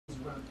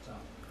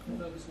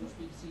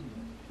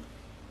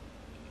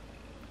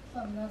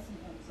Some nursing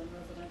homes and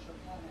residential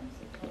care homes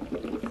have told me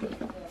they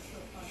are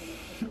still finding it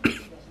difficult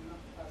to get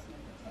enough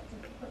personal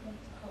protective equipment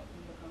to help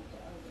them look after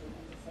elderly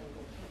and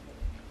disabled people.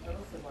 They're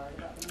also worried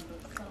about the number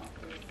of staff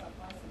who are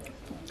self-isolating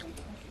and not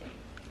testing.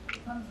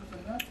 It comes as a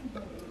nursing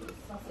home in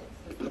East Sussex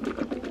has told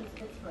all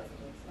of its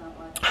residents now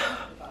either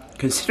have the virus.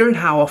 Considering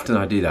how often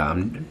I do that,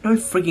 I'm no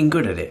frigging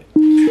good at it.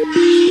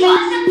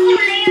 What's the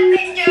Liam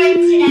been doing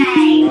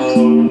today?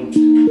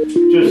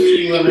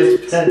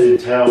 Just pretending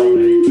to help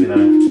me, you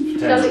know.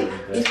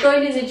 He's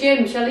going in the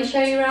gym. Shall he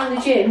show you around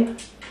the gym?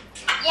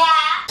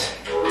 Yeah.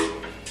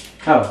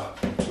 Oh,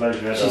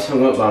 she's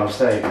hung up by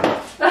mistake.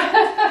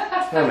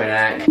 Come here,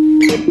 Ack.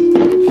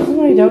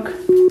 Hi, dog.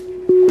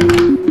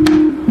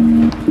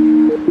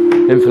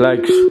 In for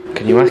legs.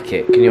 Can you hack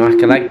it? Can you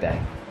hack a leg there?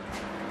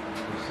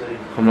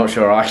 I'm not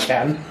sure I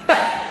can.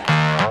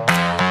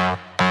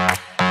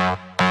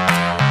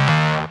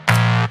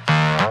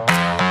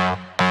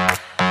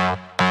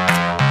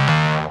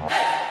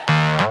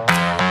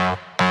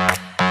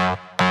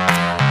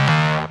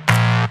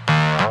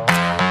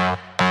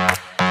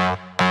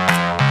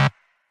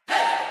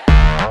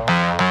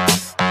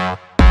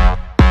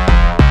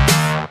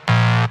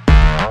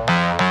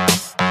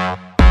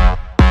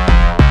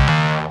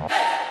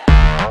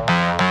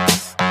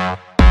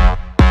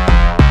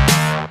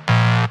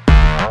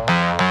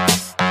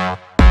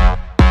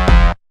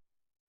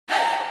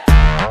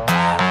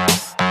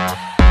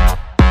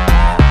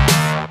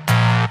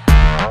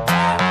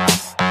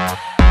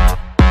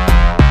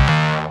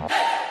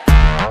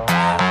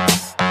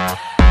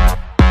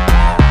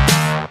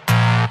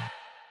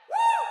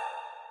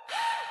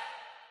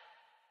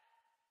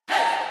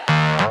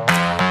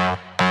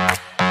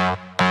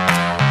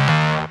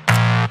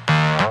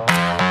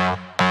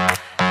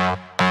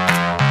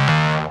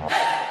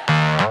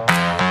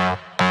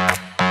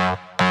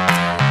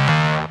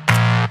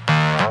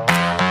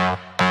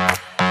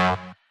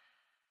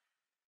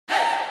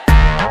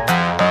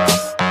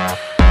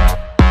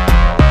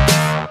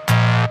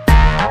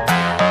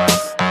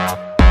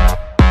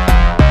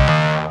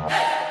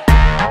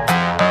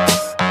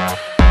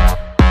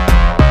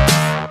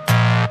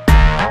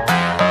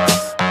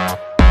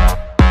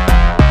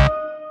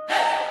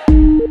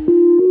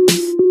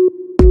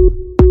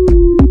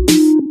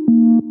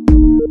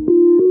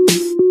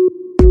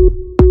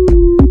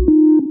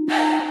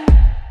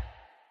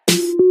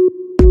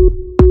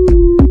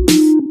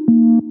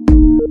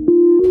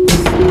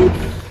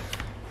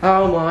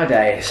 Oh my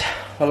days.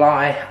 Well,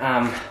 I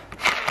am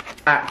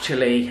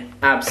actually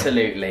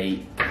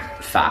absolutely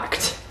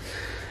fact.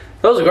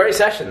 That was a great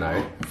session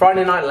though.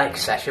 Friday night leg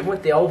session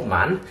with the old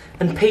man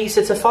and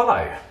pizza to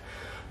follow.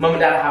 Mum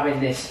and Dad are having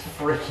this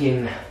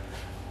freaking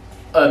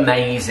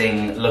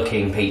amazing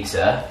looking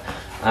pizza.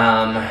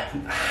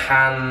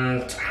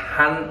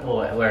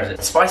 Where is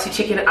it? Spicy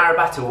chicken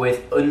arrabbiata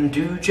with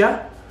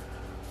unduja.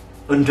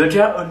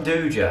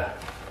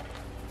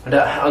 I'm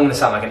going to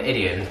sound like an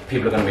idiot and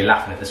people are going to be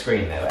laughing at the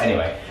screen there, but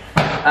anyway.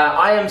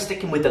 I am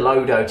sticking with the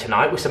low-dough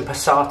tonight with some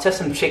passata,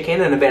 some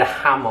chicken and a bit of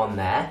ham on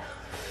there.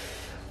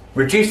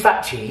 Reduced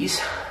fat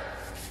cheese.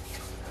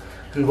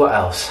 And what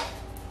else?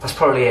 That's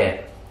probably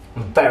it.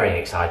 I'm very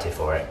excited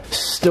for it.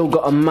 Still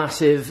got a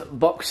massive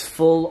box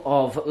full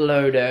of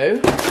low-dough.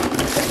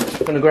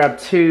 I'm going to grab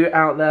two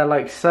out there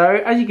like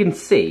so. As you can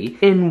see,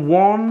 in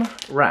one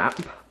wrap,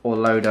 or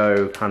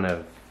low-dough kind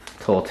of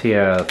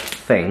tortilla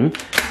thing,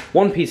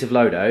 one piece of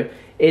low-dough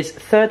is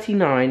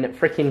 39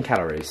 freaking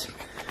calories.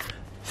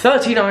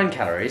 39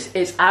 calories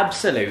is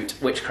absolute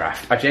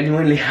witchcraft. I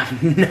genuinely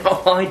have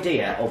no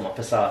idea. Oh, my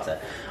passata.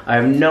 I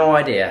have no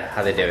idea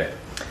how they do it.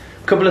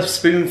 A couple of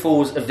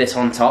spoonfuls of this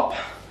on top.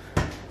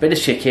 Bit of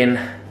chicken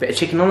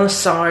on the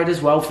side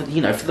as well for,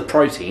 you know, for the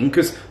protein,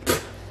 because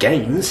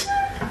gains.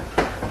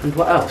 And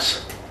what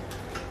else?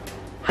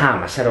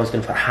 Ham. I said I was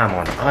going to put ham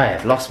on. I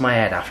have lost my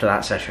head after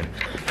that session.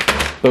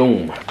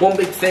 Boom. One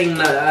big thing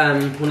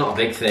that, well, not a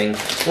big thing.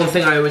 One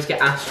thing I always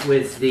get asked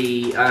with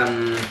the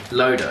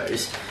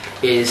low-doughs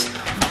is,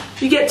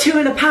 you get two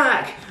in a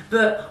pack,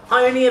 but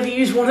I only ever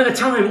use one at a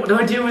time. What do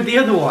I do with the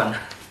other one?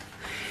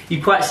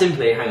 You quite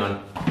simply, hang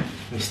on,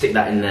 let me stick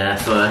that in there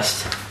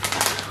first.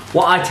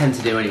 What I tend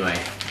to do anyway,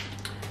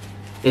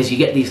 is you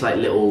get these like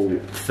little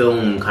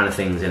film kind of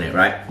things in it,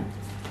 right?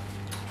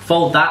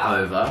 Fold that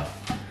over,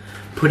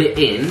 put it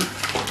in,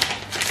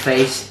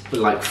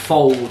 like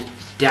fold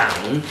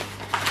down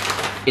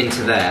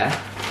into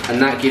there, and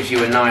that gives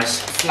you a nice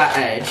flat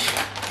edge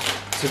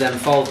to then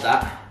fold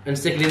that and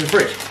stick it in the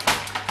fridge.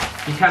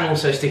 You can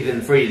also stick it in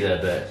the freezer,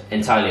 but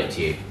entirely up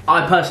to you.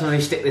 I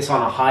personally stick this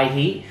on a high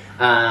heat.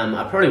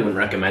 I probably wouldn't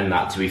recommend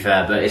that, to be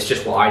fair, but it's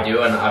just what I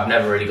do and I've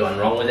never really gotten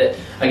wrong with it.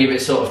 I give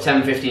it sort of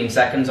 10-15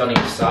 seconds on each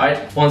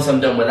side. Once I'm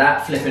done with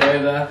that, flip it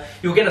over.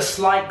 You'll get a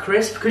slight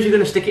crisp because you're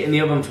going to stick it in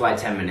the oven for like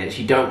 10 minutes.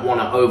 You don't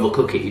want to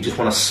overcook it, you just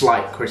want a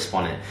slight crisp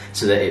on it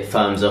so that it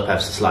firms up ever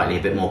so slightly,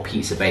 a bit more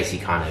pizza-basy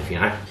kind of, you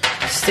know.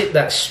 Stick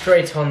that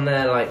straight on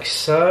there like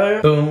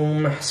so.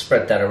 Boom,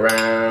 spread that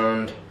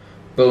around.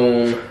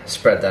 Boom,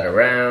 spread that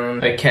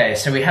around. Okay,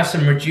 so we have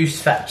some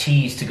reduced fat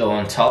cheese to go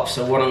on top.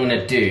 So what I'm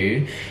gonna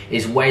do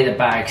is weigh the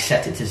bag,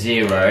 set it to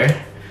 0,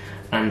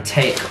 and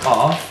take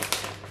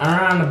off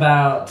around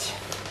about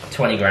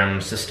 20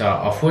 grams to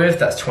start off with.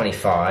 That's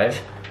 25.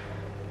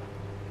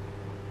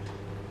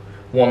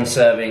 One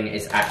serving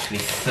is actually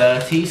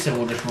 30, so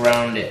we'll just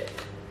round it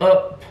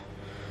up.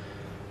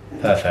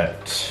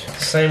 Perfect.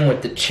 Same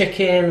with the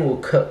chicken, we'll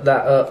cut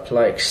that up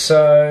like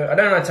so. I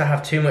don't like to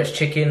have too much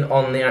chicken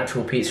on the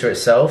actual pizza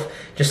itself,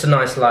 just a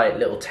nice light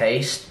little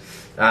taste.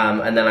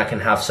 And then I can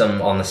have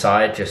some on the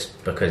side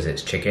just because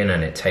it's chicken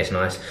and it tastes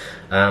nice.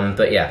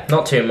 But yeah,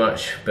 not too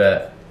much,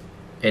 but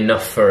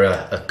enough for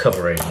a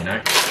covering, you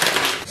know.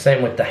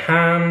 Same with the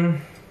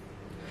ham.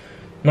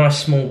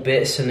 Nice small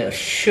bits and it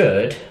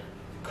should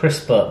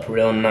crisp up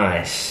real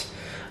nice.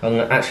 I'm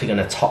actually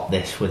going to top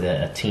this with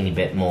a teeny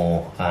bit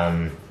more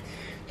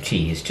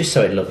cheese, just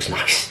so it looks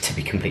nice, to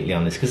be completely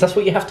honest, because that's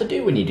what you have to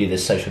do when you do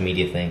this social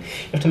media thing.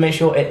 You have to make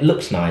sure it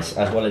looks nice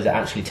as well as it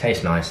actually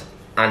tastes nice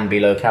and be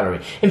low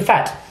calorie. In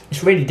fact,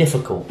 it's really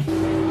difficult.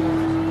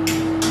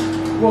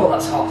 Whoa,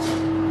 that's hot.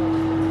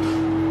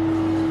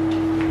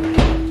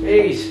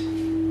 Jeez.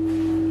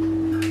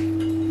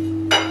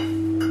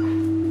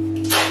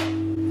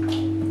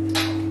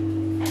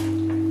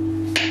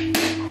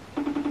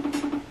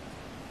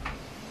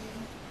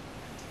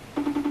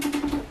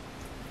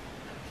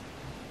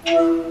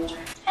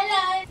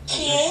 Hello.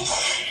 Cheers.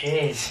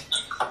 Cheers.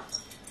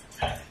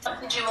 What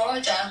did you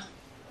order?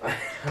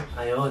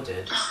 I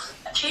ordered.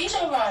 Cheese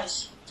or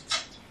rice?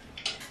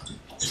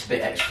 It's a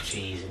bit extra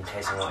cheese in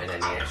case I wanted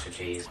any extra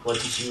cheese.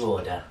 What did you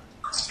order?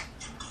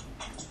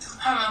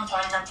 Ham and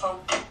pineapple.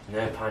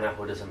 No,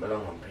 pineapple doesn't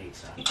belong on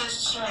pizza.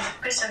 Just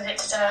isn't it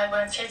today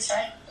when kids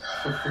say?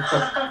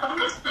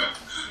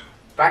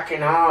 Back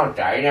in our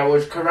day, there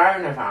was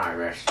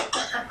coronavirus.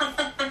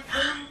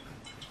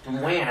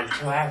 And we had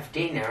to have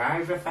dinner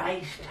over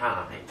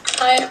FaceTime.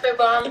 Hi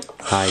everyone.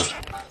 Hi.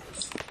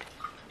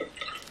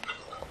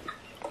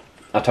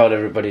 I told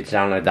everybody to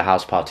download the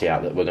house party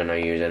app that we're going to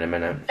use in a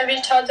minute. Have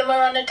you told them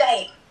we're on a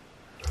date?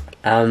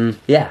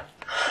 Yeah.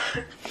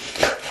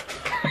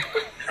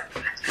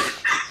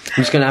 I'm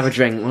just going to have a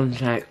drink, one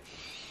sec.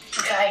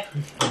 Okay.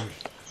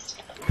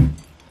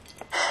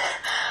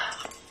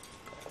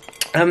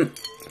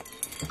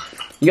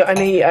 You got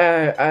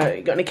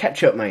any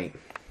ketchup, mate?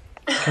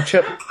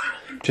 Ketchup?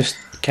 Just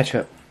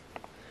ketchup.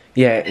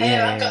 Yeah,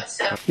 Yeah, I got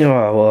some.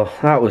 Oh, well,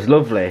 that was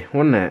lovely,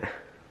 wasn't it?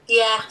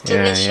 Yeah,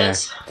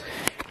 delicious. Yeah.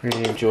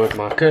 Really enjoyed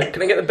my...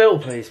 Can I get the bill,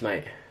 please,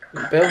 mate?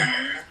 Bill?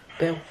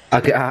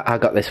 I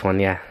got this one,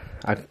 yeah.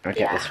 I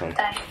get this one.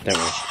 Thanks. Don't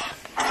worry.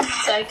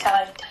 So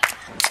kind.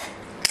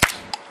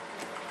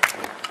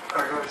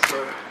 Alright guys,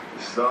 so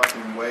the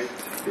starting weight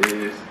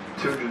is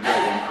 231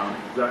 pounds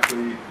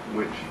exactly,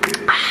 which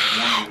is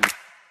 1...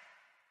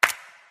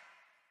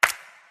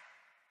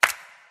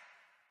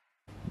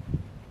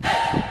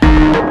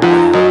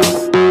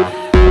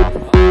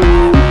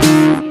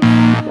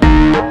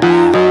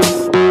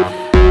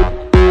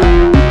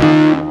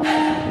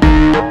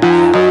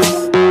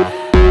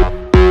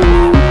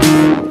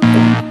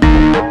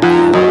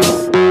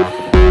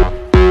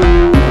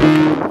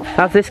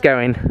 How's this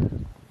going?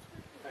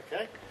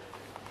 Okay.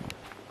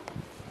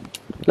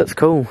 Looks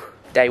cool.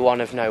 Day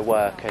 1 of no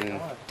work and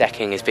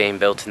decking is being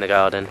built in the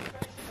garden.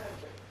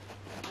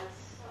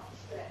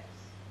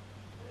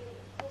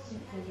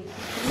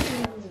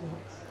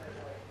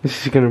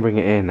 This is going to bring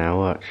it in now,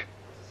 watch.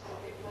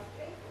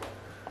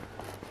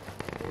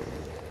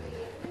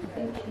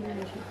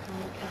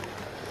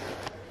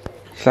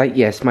 It's like,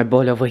 yes, my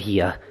ball over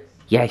here.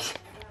 Yes.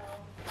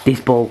 This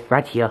ball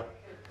right here.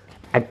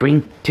 I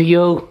bring to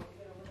you.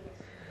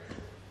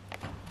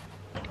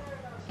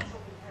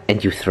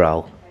 And you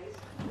throw.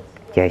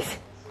 Yes.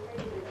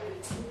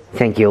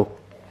 Thank you.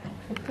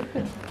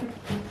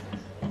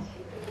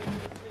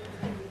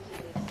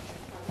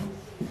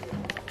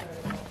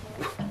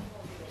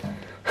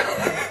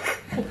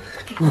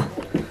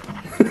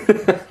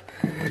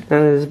 And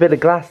there's a bit of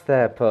glass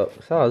there, Pup.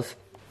 Soz.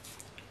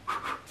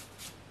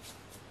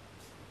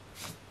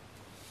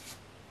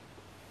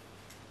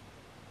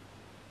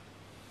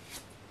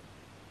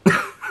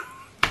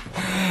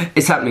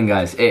 It's happening,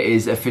 guys. It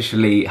is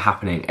officially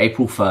happening.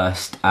 April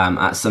 1st,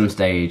 at some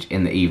stage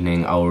in the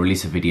evening, I will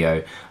release a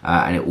video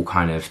and it will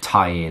kind of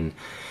tie in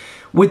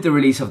with the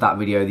release of that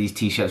video. These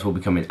t-shirts will be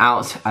coming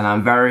out and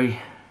I'm very,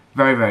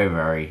 very, very,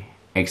 very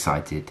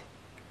excited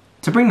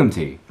to bring them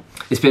to you.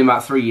 It's been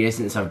about 3 years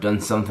since I've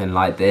done something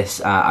like this.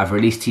 I've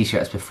released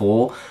t-shirts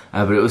before,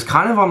 but it was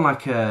kind of on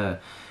like a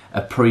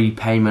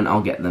prepayment.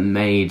 I'll get them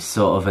made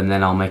sort of and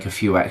then I'll make a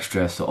few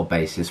extra sort of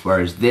basis,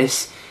 whereas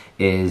this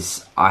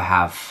is I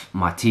have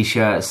my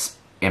t-shirts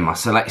in my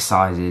select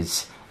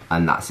sizes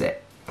and that's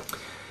it.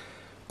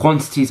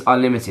 Quantities are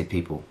limited,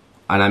 people,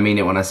 and I mean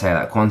it when I say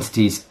that.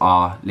 Quantities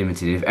are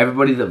limited. If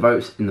everybody that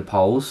votes in the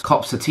polls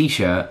cops a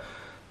t-shirt,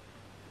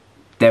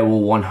 they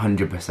will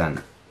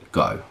 100%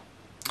 go.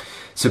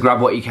 So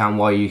grab what you can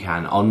while you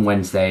can on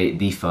Wednesday,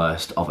 the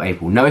 1st of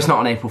April. No, it's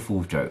not an April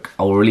Fool's joke.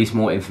 I will release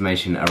more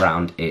information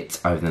around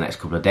it over the next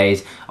couple of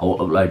days. I will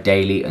upload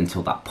daily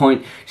until that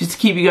point, just to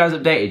keep you guys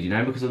updated, you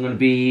know, because I'm going to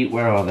be,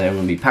 where are they? I'm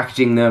going to be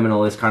packaging them and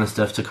all this kind of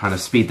stuff to kind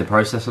of speed the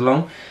process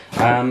along.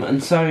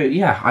 And so,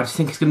 yeah, I just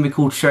think it's going to be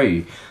cool to show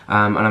you.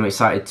 And I'm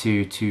excited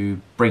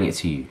to bring it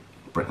to you.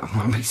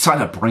 I'm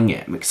excited to bring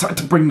it. I'm excited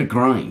to bring the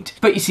grind.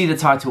 But you see the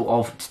title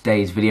of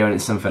today's video, and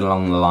it's something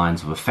along the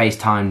lines of a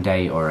FaceTime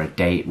date or a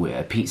date with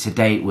a pizza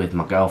date with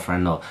my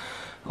girlfriend, or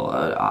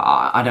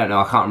I don't know.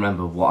 I can't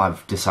remember what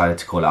I've decided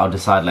to call it. I'll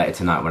decide later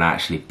tonight when I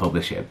actually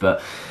publish it. But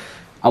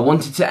I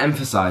wanted to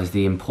emphasise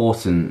the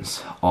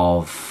importance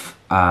of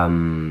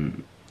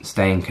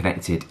staying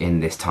connected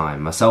in this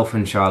time. Myself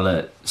and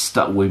Charlotte,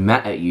 we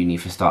met at uni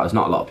for starters.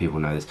 Not a lot of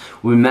people know this.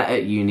 We met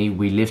at uni.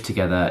 We lived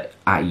together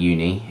at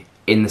uni,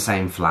 in the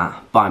same flat.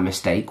 By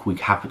mistake, we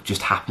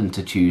just happened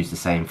to choose the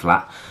same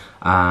flat,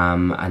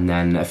 and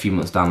then a few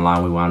months down the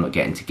line we wound up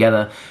getting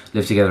together,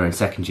 lived together in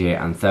 2nd year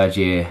and 3rd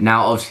year.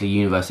 Now obviously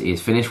university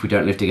is finished, we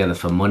don't live together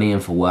for money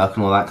and for work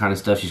and all that kind of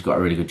stuff. She's got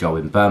a really good job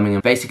in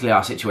Birmingham. Basically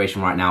our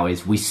situation right now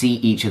is we see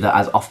each other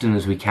as often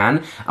as we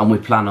can, and we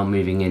plan on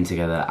moving in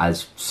together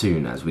as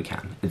soon as we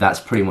can. That's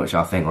pretty much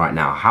our thing right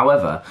now.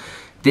 However,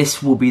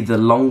 this will be the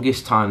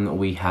longest time that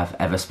we have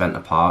ever spent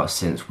apart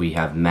since we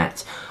have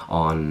met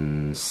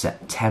on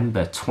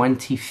September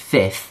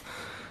 25th,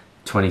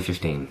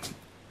 2015.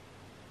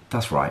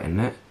 That's right, isn't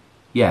it?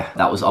 Yeah,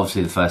 that was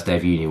obviously the first day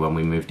of uni when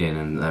we moved in,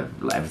 and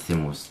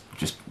everything was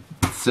just...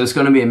 So it's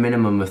going to be a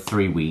minimum of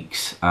 3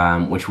 weeks,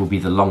 which will be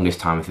the longest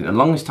time. I think the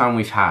longest time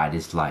we've had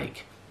is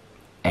like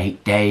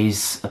 8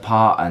 days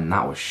apart, and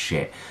that was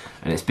shit.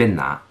 And it's been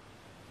that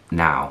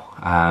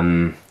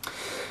now.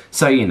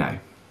 So, you know,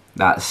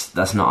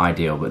 that's not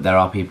ideal, but there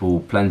are people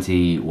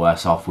plenty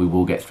worse off. We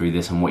will get through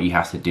this, and what you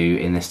have to do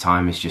in this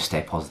time is just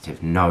stay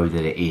positive. Know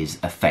that it is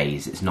a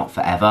phase. It's not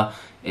forever.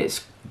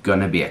 It's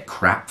gonna be a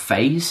crap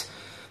phase,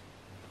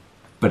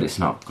 but it's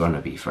not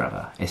gonna be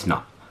forever. It's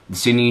not. The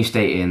sooner you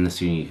stay in, the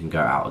sooner you can go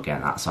out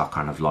again. That's our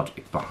kind of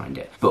logic behind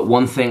it. But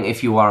one thing,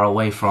 if you are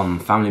away from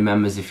family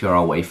members, if you're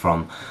away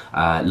from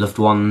loved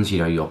ones, you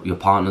know, your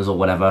partners or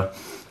whatever,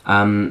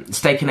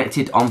 stay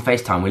connected on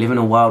FaceTime. We live in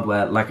a world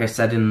where, like I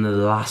said in the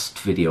last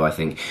video, I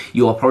think,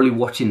 you are probably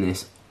watching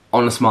this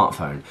on a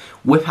smartphone.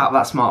 Whip out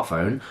that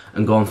smartphone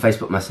and go on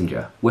Facebook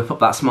Messenger. Whip up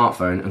that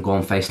smartphone and go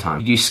on FaceTime. You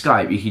could use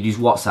Skype, you could use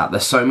WhatsApp.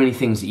 There's so many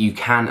things that you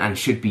can and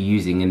should be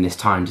using in this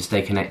time to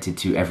stay connected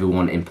to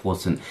everyone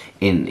important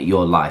in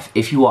your life.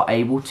 If you are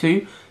able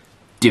to,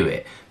 do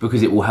it,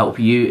 because it will help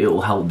you, it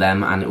will help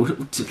them, and it will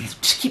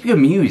just keep you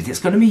amused. It's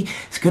gonna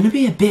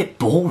be a bit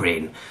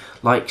boring.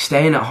 Like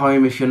staying at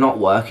home if you're not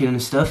working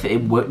and stuff,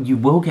 you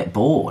will get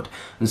bored.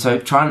 And so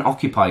try and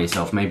occupy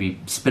yourself. Maybe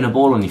spin a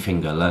ball on your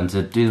finger, learn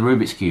to do the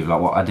Rubik's Cube, like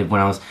what I did when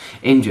I was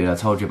injured. I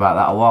told you about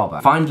that a while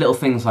back. Find little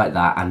things like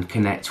that and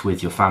connect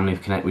with your family,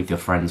 connect with your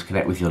friends,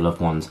 connect with your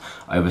loved ones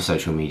over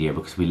social media,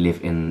 because we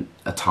live in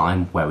a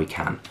time where we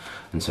can,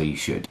 and so you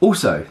should.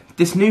 Also,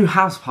 this new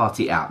house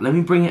party app, let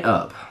me bring it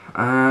up.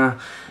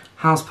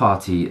 House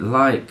party,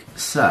 like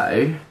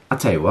so. I'll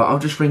tell you what, I'll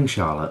just ring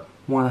Charlotte.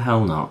 Why the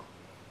hell not?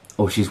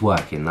 Oh, she's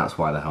working, that's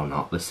why the hell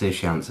not. Let's see if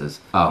she answers.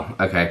 Oh,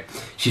 okay.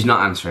 She's not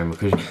answering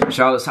because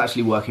Charlotte's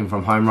actually working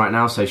from home right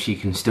now, so she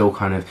can still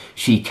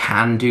she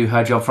can do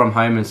her job from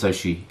home, and so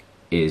she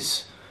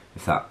is,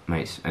 if that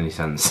makes any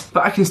sense.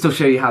 But I can still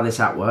show you how this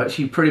app works.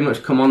 You pretty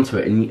much come onto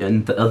it,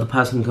 and the other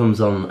person comes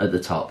on at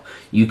the top.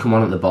 You come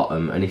on at the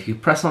bottom, and if you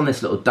press on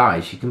this little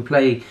dice, you can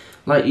play,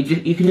 like,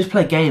 you can just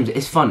play games.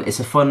 It's fun.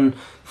 It's a fun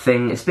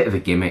thing. It's a bit of a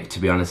gimmick, to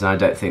be honest, and I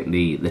don't think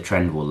the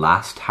trend will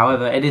last.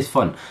 However, it is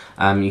fun.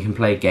 You can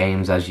play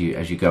games as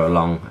you go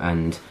along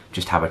and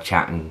just have a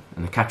chat and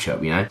a catch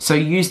up, you know. So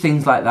use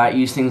things like that.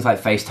 Use things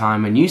like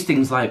FaceTime, and use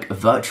things like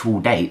virtual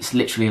dates.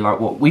 Literally, like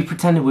what we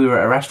pretended we were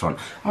at a restaurant.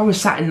 I was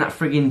sat in that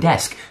frigging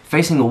desk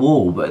facing a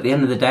wall, but at the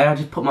end of the day, I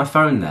just put my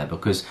phone there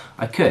because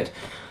I could.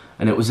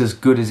 And it was as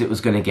good as it was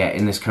going to get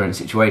in this current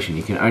situation.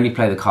 You can only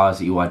play the cards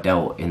that you are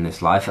dealt in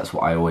this life. That's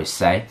what I always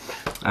say.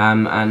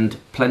 And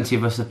plenty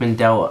of us have been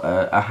dealt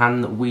a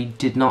hand that we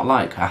did not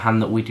like, a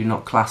hand that we do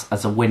not class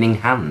as a winning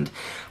hand.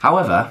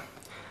 However,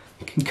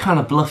 you can kind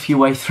of bluff your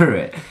way through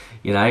it,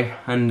 you know,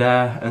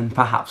 and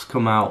perhaps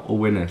come out a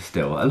winner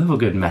still. I love a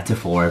good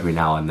metaphor every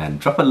now and then.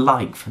 Drop a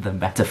like for the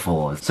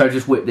metaphors. So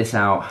just whip this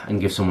out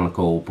and give someone a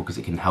call, because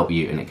it can help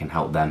you and it can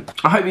help them.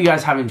 I hope you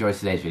guys have enjoyed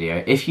today's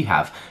video. If you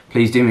have,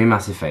 please do me a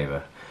massive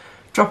favour.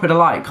 Drop it a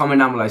like, comment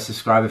down below,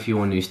 subscribe if you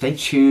are new. Stay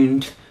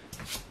tuned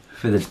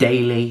for the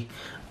daily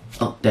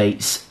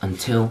updates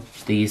until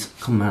these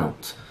come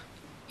out.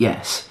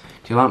 Yes.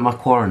 Do you like my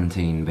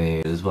quarantine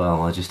beard as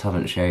well? I just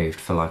haven't shaved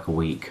for like a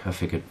week. I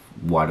figured,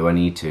 why do I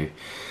need to?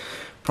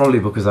 Probably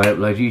because I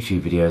upload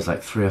YouTube videos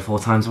like 3 or 4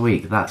 times a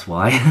week, that's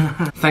why.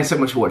 Thanks so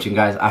much for watching,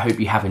 guys. I hope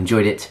you have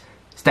enjoyed it.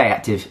 Stay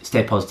active,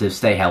 stay positive,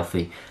 stay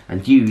healthy,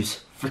 and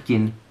use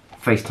freaking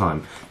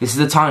FaceTime. This is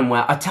the time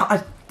where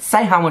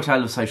say how much I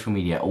love social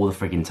media all the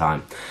friggin'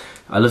 time.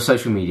 I love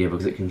social media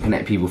because it can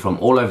connect people from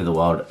all over the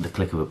world at the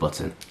click of a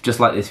button.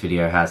 Just like this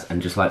video has,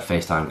 and just like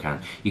FaceTime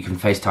can. You can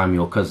FaceTime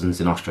your cousins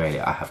in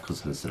Australia. I have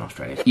cousins in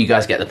Australia. You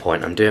guys get the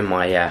point. I'm doing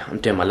my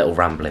little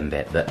rambling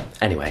bit, but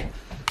anyway.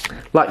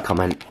 Like,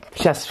 comment,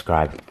 share,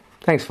 subscribe.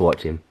 Thanks for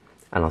watching,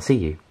 and I'll see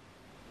you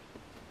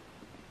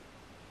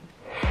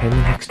in the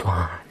next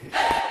one.